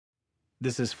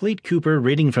This is Fleet Cooper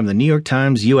reading from the New York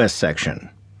Times U.S.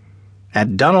 section.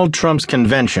 At Donald Trump's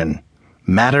convention,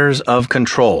 Matters of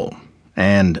Control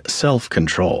and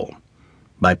Self-Control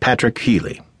by Patrick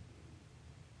Healy.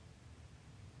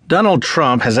 Donald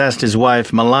Trump has asked his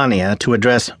wife, Melania, to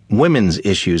address women's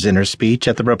issues in her speech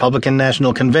at the Republican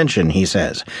National Convention, he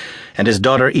says, and his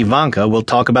daughter Ivanka will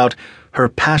talk about her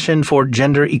passion for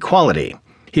gender equality.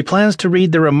 He plans to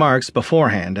read the remarks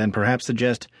beforehand and perhaps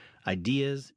suggest ideas